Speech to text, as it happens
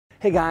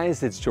Hey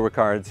guys, it's Joe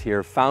Ricards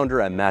here,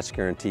 founder at Match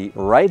Guarantee.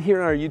 Right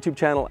here on our YouTube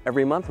channel,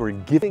 every month we're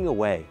giving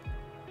away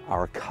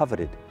our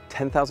coveted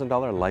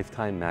 $10,000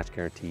 Lifetime Match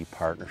Guarantee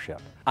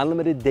partnership.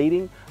 Unlimited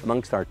dating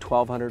amongst our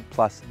 1,200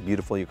 plus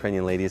beautiful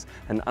Ukrainian ladies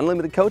and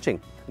unlimited coaching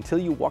until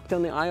you walk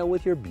down the aisle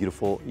with your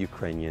beautiful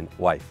Ukrainian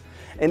wife.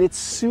 And it's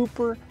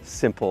super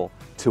simple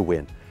to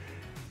win.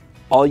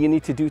 All you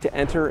need to do to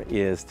enter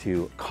is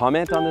to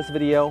comment on this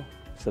video,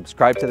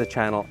 subscribe to the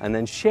channel, and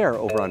then share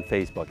over on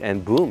Facebook,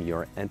 and boom,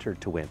 you're entered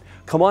to win.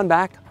 Come on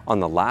back on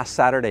the last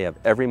Saturday of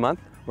every month.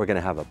 We're gonna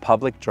have a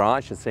public draw.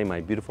 I should say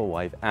my beautiful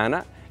wife,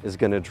 Anna, is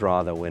gonna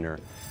draw the winner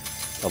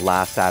the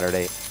last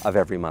Saturday of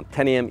every month,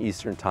 10 a.m.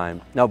 Eastern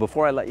time. Now,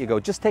 before I let you go,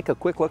 just take a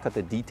quick look at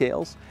the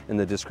details in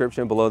the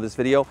description below this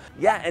video.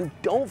 Yeah, and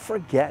don't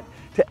forget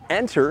to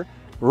enter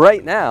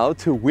right now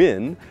to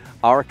win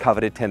our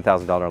coveted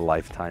 $10,000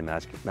 Lifetime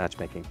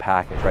Matchmaking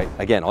package, right?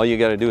 Again, all you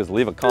gotta do is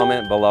leave a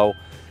comment below,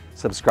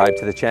 subscribe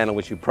to the channel,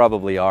 which you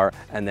probably are,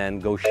 and then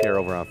go share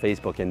over on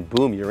Facebook, and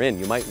boom, you're in.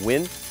 You might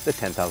win the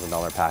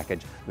 $10,000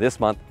 package this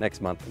month,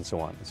 next month, and so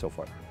on and so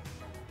forth.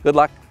 Good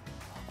luck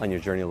on your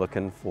journey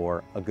looking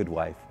for a good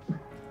wife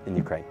in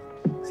Ukraine.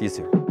 See you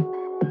soon.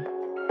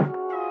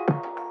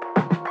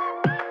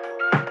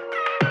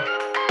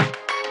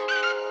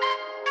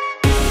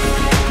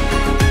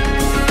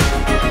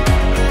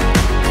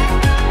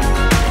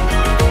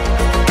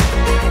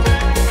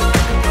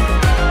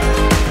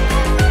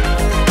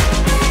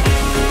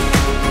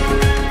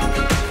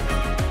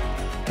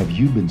 Have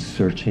you been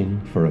searching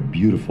for a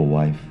beautiful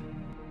wife?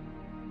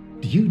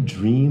 Do you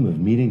dream of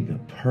meeting the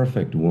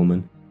perfect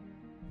woman,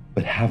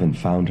 but haven't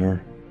found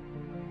her?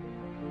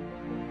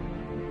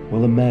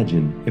 Well,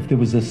 imagine if there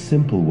was a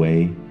simple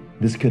way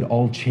this could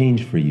all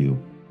change for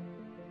you.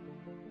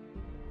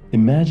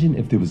 Imagine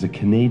if there was a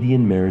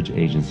Canadian marriage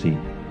agency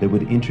that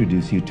would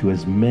introduce you to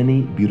as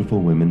many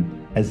beautiful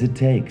women as it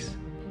takes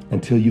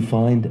until you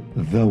find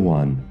the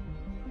one.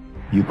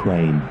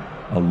 Ukraine,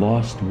 a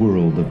lost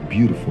world of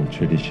beautiful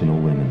traditional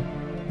women.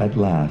 At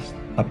last,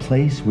 a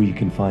place where you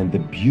can find the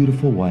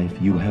beautiful wife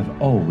you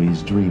have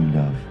always dreamed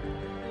of.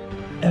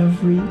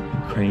 Every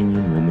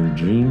Ukrainian woman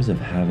dreams of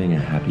having a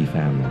happy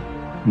family.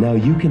 Now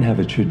you can have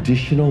a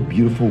traditional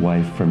beautiful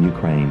wife from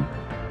Ukraine,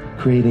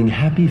 creating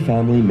happy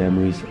family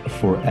memories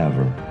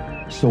forever.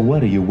 So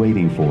what are you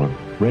waiting for?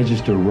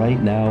 Register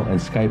right now and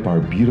Skype our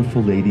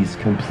beautiful ladies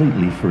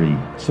completely free.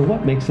 So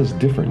what makes us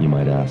different, you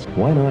might ask?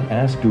 Why not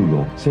ask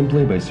Google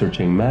simply by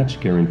searching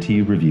Match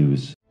Guarantee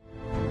Reviews.